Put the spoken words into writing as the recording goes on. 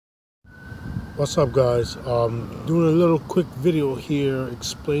What's up, guys? Doing a little quick video here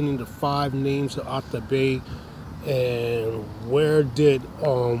explaining the 5 names of Atabey and where did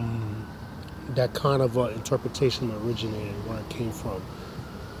that kind of interpretation originated, where it came from.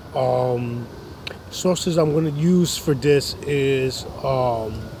 Sources I'm going to use for this is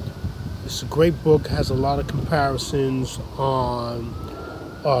it's a great book, has a lot of comparisons on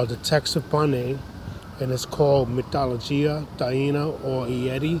the text of Pane, and it's called Mitologia, Taina or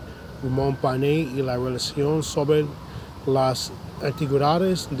Eyeri, Ramon, Pane y la Relacion sobre las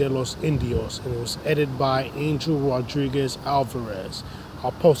Antiquedades de los Indios, and it was edited by Angel Rodriguez Alvarez.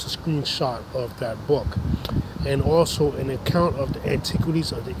 I'll post a screenshot of that book, and also an account of the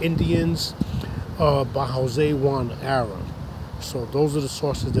Antiquities of the Indians by Juan Arrom. So those are the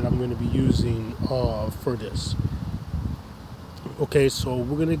sources that I'm going to be using for this. Okay, so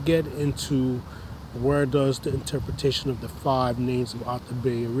we're going to get into where does the interpretation of the 5 names of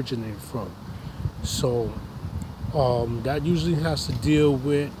Atabey originate from. So that usually has to deal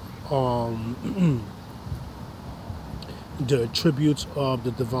with the attributes of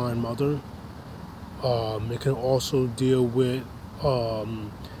the Divine Mother. It can also deal with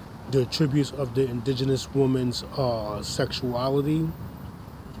the attributes of the indigenous woman's sexuality,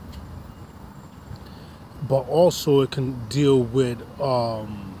 but also it can deal with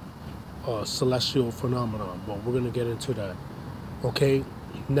celestial phenomenon, but we're going to get into that. Okay,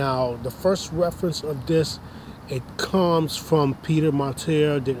 now the first reference of this, it comes from Peter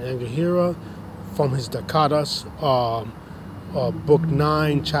Martyr de Angahira from his Decadadas, book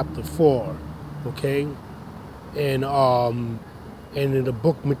 9 chapter 4. Okay, and in the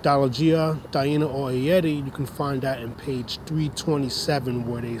book Mitologia, Taina or Eyeri, you can find that in page 327,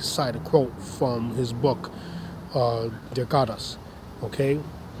 where they cite a quote from his book Decadadas. Okay,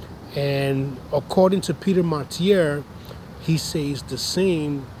 and according to Peter Martyr, he says the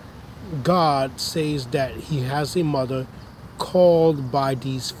same God says that he has a mother called by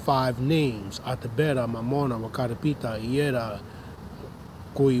these 5 names: Atabey, Mamona, Wakarapita, Eyeri,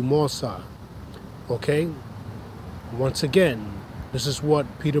 Guimosa. Okay, once again, this is what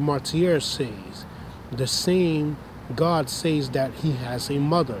Peter Martyr says. The same God says that he has a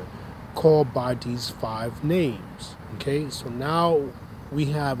mother called by these 5 names. Okay, so now we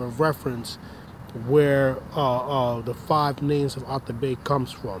have a reference where the 5 names of Atabey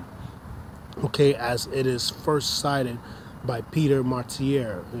comes from. Okay, as it is first cited by Peter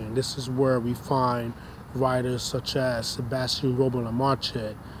Martyr, and this is where we find writers such as Sebastian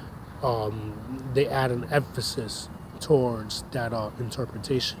Robert-Lamarche. They add an emphasis towards that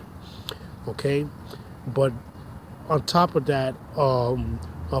interpretation. Okay, but on top of that,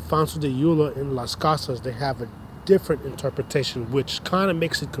 Alfonso de Eula in Las Casas, they have a different interpretation, which kind of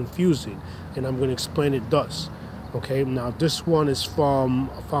makes it confusing, and I'm going to explain it thus. Okay, now this one is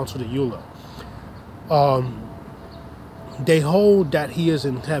from Alfonso de Eula. They hold that he is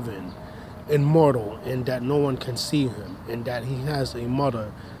in heaven, immortal, and that no one can see him, and that he has a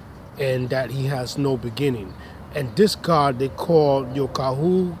mother, and that he has no beginning. And this God they call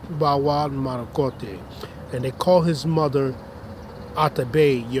Yokahu Bawad Marakote, and they call his mother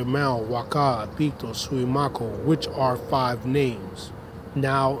Atabey, Yermel, Waka, Pito, Suimako, which are 5 names.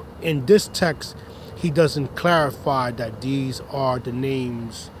 Now, in this text, he doesn't clarify that these are the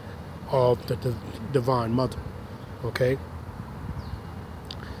names of the Divine Mother. Okay?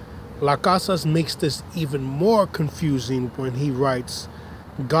 Las Casas makes this even more confusing when he writes,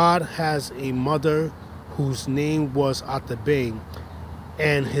 God has a mother whose name was Atabey,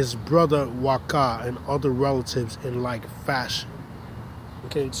 and his brother Waka and other relatives in like fashion.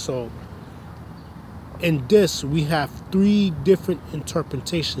 Okay, so in this we have 3 different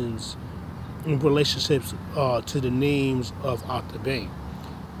interpretations in relationships to the names of Atabey.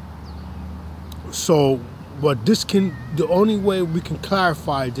 So the only way we can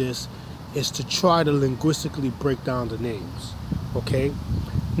clarify this is to try to linguistically break down the names. Okay,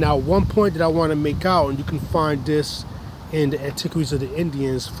 now one point that I want to make out, and you can find this in the Antiquities of the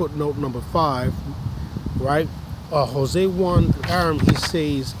Indians, footnote number 5, right? Juan Arrom, he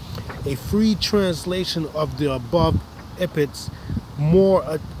says, a free translation of the above epithets, more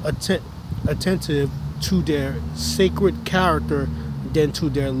attentive to their sacred character than to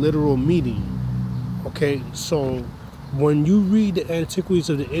their literal meaning. Okay, so when you read the Antiquities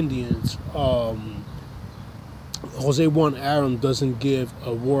of the Indians, Juan Arrom doesn't give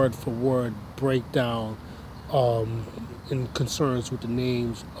a word-for-word breakdown in concerns with the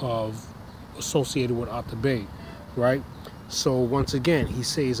names associated with Atabey, right? So once again, he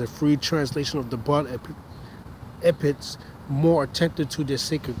says a free translation of the above epithets, more attentive to their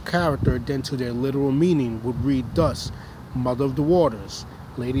sacred character than to their literal meaning, would read thus: Mother of the Waters,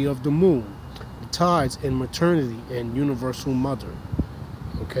 Lady of the Moon, the tides in maternity and universal mother.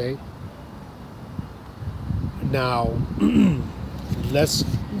 Okay. Now, let's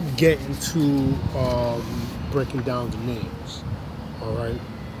get into breaking down the names. All right.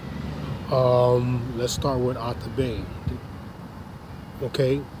 Let's start with Atabey.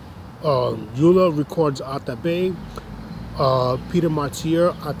 Okay. Eula records Atabey. Peter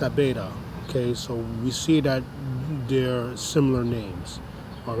Martyr Atabeda. Okay, so we see that they're similar names.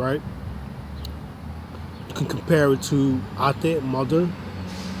 All right. You can compare it to Ate, mother,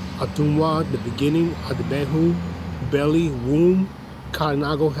 Atumwa, the beginning, Adebehu, belly, womb.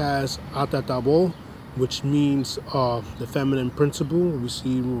 Kalinago has Atatabo, which means the feminine principle. We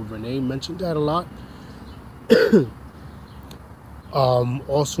see Renee mentioned that a lot.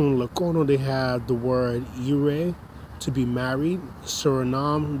 Also in Lakono, they have the word Ire, to be married.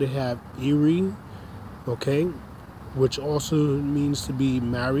 Suriname, they have Eyeri, okay, which also means to be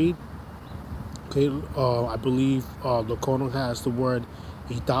married. Okay, I believe Lakono has the word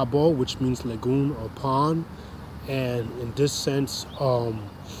Itabo, which means lagoon or pond. And in this sense,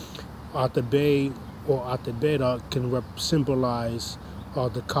 Atabey or Atabeda can symbolize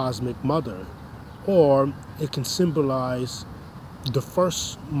the cosmic mother, or it can symbolize the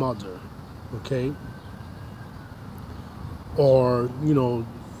first mother, okay, or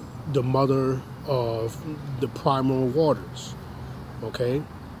the mother of the primal waters. Okay,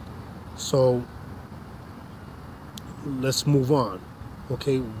 so let's move on.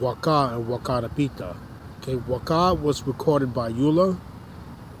 Okay, Waka and Wakarapita. Okay, Waka was recorded by Eula,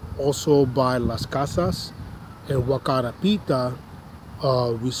 also by Las Casas, and Wakarapita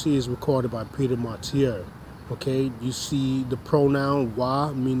we see is recorded by Peter Martyr. Okay, you see the pronoun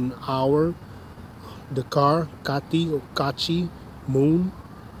wa, meaning our, the car, kati or kachi, moon.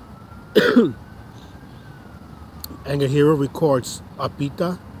 Angahira records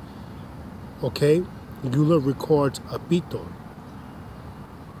apita. Okay, Eula records apito.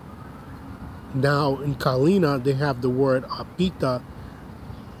 Now in Kalina they have the word apita,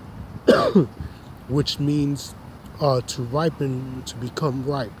 which means to ripen, to become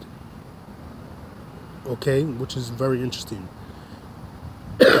ripe. Okay, which is very interesting.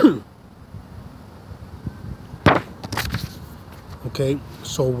 Okay,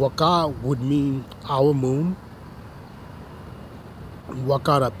 so Waka would mean our moon.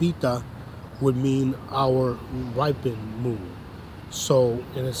 Wakarapita would mean our ripened moon. So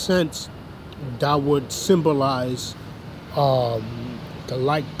in a sense, that would symbolize the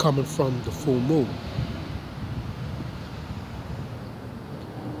light coming from the full moon.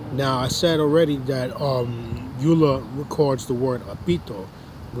 Now I said already that Eula records the word apito,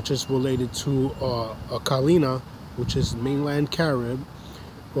 which is related to a Kalina, which is mainland Carib,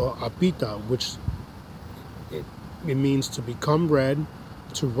 or apita, which it means to become red,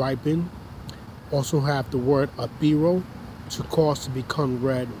 to ripen. Also have the word apiro, to cause to become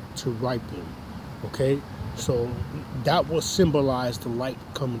red, to ripen. Okay, so that will symbolize the light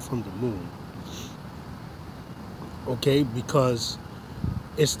coming from the moon. Okay, because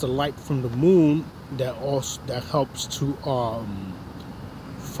it's the light from the moon that helps to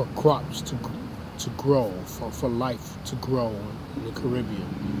for crops to grow, for life to grow in the Caribbean,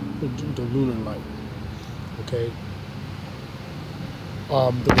 the lunar light. Okay.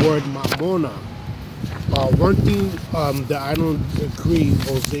 The word mamona. One thing that I don't agree,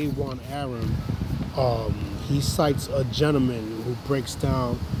 Jose Juan Arrom, he cites a gentleman who breaks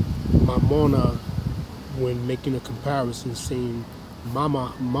down mamona when making a comparison, saying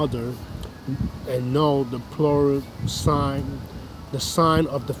mama, mother, and no, the plural sign, the sign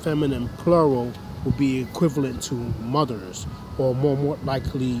of the feminine plural will be equivalent to mothers, or more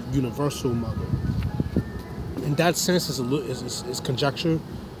likely universal mother. In that sense, it's conjecture,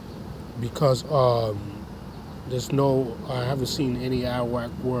 because there's no, I haven't seen any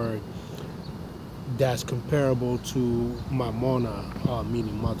Arawak word that's comparable to mamona,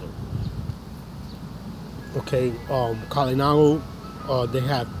 meaning mother. Okay, Kalinago, they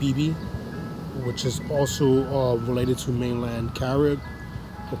have Bibi, which is also related to mainland Carib.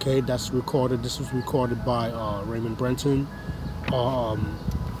 Okay, that's recorded. This was recorded by Raymond Brenton.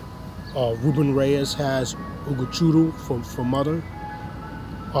 Ruben Reyes has Uguchuru for mother.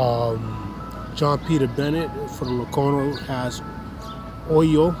 John Peter Bennett for the Lakono has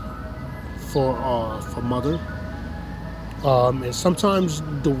Oyo for mother. And sometimes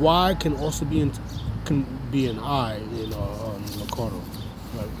the Y can also be an I in Lakono.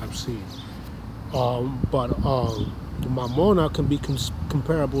 I've seen. But the Mamona can be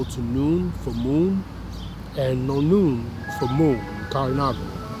comparable to Noon for moon, and No Noon for moon, Kalinago.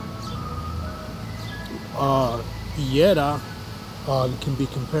 Eyeri can be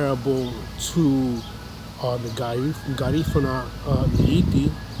comparable to the Garifuna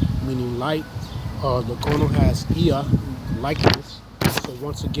Niiti, meaning light. The Kono has Ia, likeness. So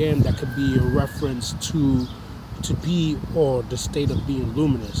once again, that could be a reference to be, or the state of being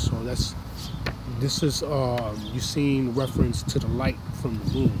luminous. So this is you seeing reference to the light from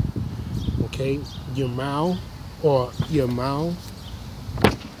the moon. Okay, Yamau or Yamau,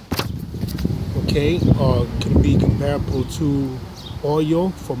 okay, can be comparable to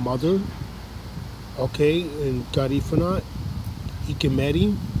Oyo for mother. Okay, and Garifuna,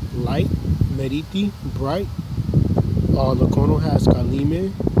 Ikemeri, light, Meriti, bright. Lacono has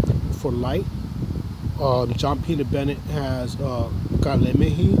Kalime for light. John Peter Bennett has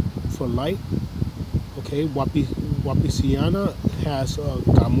Kalemehi for light. Okay, Wapisiana has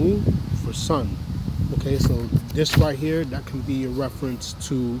Gamu for sun. Okay, so this right here, that can be a reference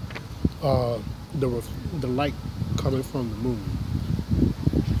to the light coming from the moon.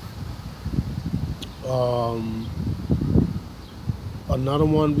 Another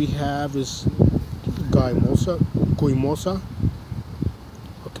one we have is Guimosa.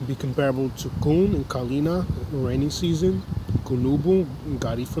 It can be comparable to Kun and Kalina, rainy season. Kunubu and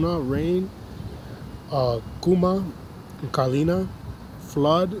Garifuna, rain. Kuma and Kalina,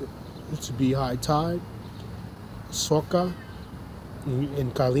 flood, to be high tide. Soka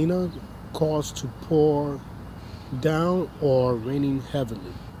and Kalina, cause to pour down or raining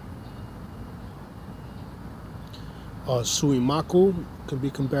heavily. Suimaku can be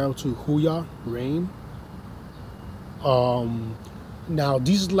comparable to Huya, rain. Now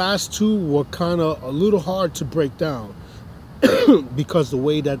these last two were kind of a little hard to break down because the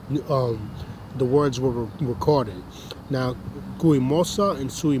way that the words were recorded. Now Guimosa and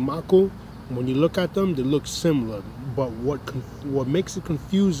Suimaku, when you look at them, they look similar, but what makes it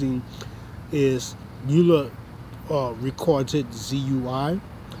confusing is Eula records it ZUI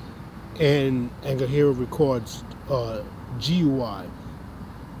and Angahira records GUI,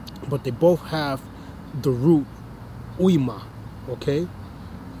 but they both have the root Uima, okay,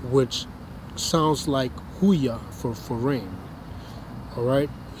 which sounds like Huya for rain. All right,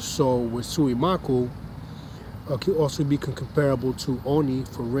 so with Suimaku, can also be comparable to Oni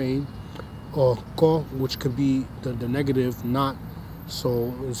for rain, or Ko, which could be the negative not. So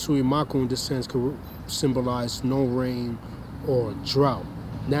in Suimaku, in this sense, could symbolize no rain or drought.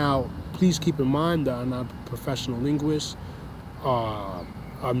 Now, please keep in mind that I'm not a professional linguist.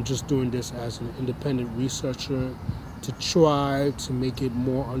 I'm just doing this as an independent researcher to try to make it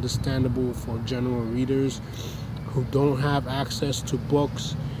more understandable for general readers who don't have access to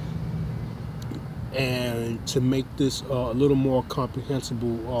books, and to make this a little more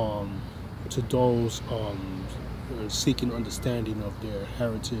comprehensible to those seeking understanding of their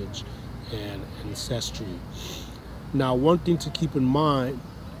heritage and ancestry. Now, one thing to keep in mind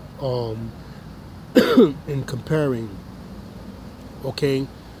in comparing, okay,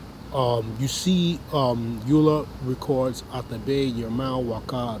 you see Eula records Atabey, Yermau,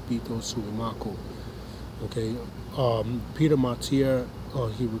 Waka, Abito, Suimaku. Okay, Peter Martyr,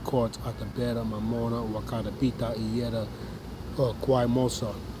 he records Atabera, Mamona, Wakada, Bita, Eyeri,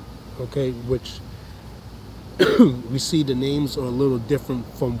 Guimosa. Okay, which we see the names are a little different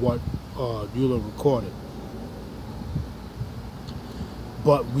from what Eula recorded.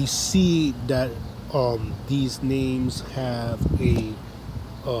 But we see that these names have a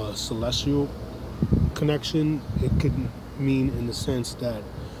celestial connection. It could mean in the sense that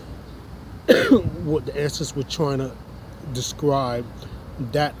what the ancestors were trying to describe,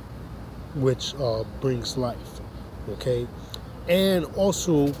 that which brings life, okay? And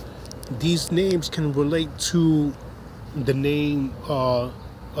also, these names can relate to the name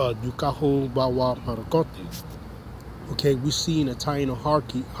Yukaho Bawa Parakote. Okay, we see in a Taina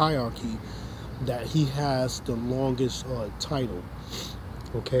hierarchy that he has the longest title,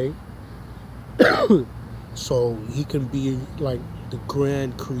 okay? So he can be like the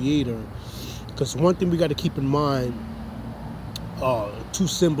grand creator, because one thing we got to keep in mind, two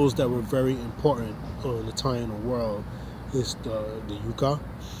symbols that were very important in the Taina world is the yuka,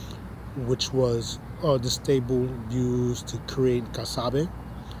 which was the stable used to create kasabe,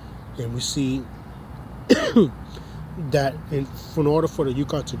 and we see that in order for the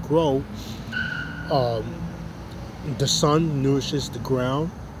yuka to grow, the sun nourishes the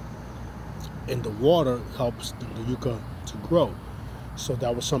ground and the water helps the yuka to grow. So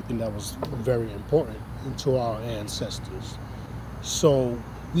that was something that was very important to our ancestors. So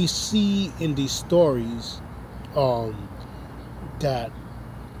we see in these stories that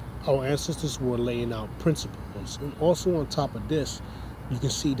our ancestors were laying out principles, and also on top of this, you can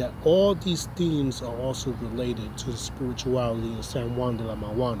see that all these themes are also related to the spirituality of San Juan de la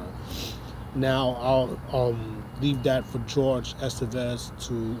Maguana. Now, I'll leave that for Jorge Estevez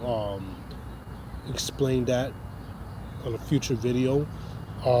to explain that on a future video.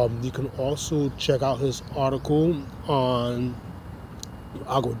 You can also check out his article on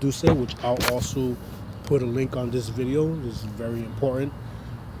Agua Dulce, which I'll also put a link on this video. This is very important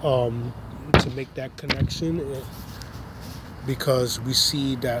to make that connection, because we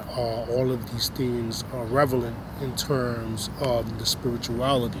see that all of these things are relevant in terms of the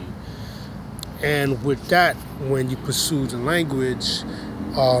spirituality. And with that, when you pursue the language,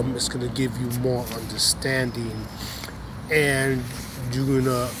 it's going to give you more understanding, and you're going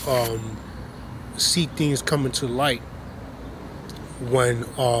to see things coming to light when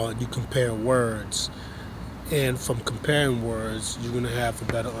you compare words. And from comparing words, you're going to have a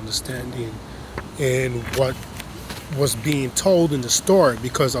better understanding in what was being told in the story.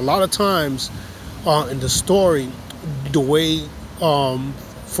 Because a lot of times in the story, the way,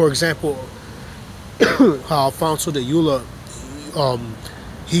 for example, how Alfonso de Yula,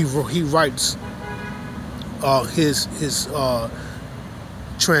 he writes his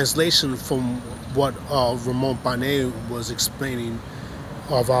translation from what Ramon Pane was explaining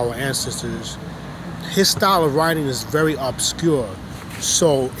of our ancestors. His style of writing is very obscure,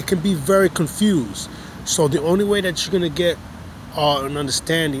 so it can be very confused. So the only way that you're going to get an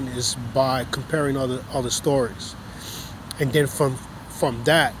understanding is by comparing other stories, and then from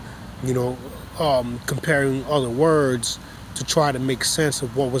that, you know, comparing other words to try to make sense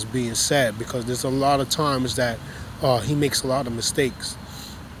of what was being said, because there's a lot of times that he makes a lot of mistakes.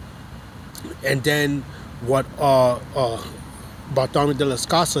 And then what Bartolome de las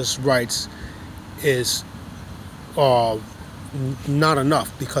Casas writes is not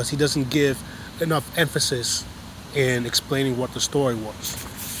enough, because he doesn't give enough emphasis in explaining what the story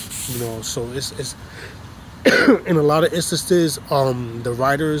was. You know, so it's in a lot of instances, the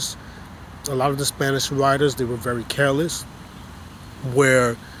writers, a lot of the Spanish writers, they were very careless,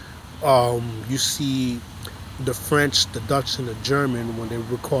 where you see the French, the Dutch, and the German, when they were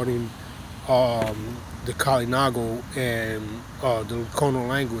recording the Kalinago and the Lucono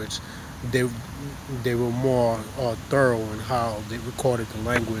language, they were more thorough in how they recorded the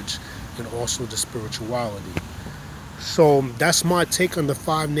language and also the spirituality. So that's my take on the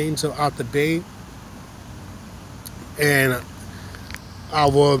 5 names of Atabey, and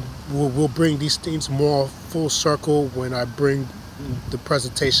we'll bring these things more full circle when I bring the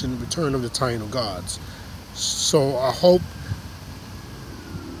presentation, Return of the Taina Gods. So I hope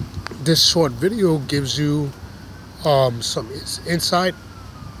this short video gives you some insight,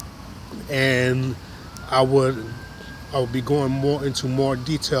 and I will be going more into more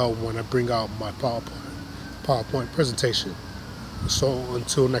detail when I bring out my PowerPoint presentation. So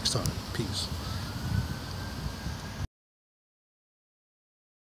until next time, peace.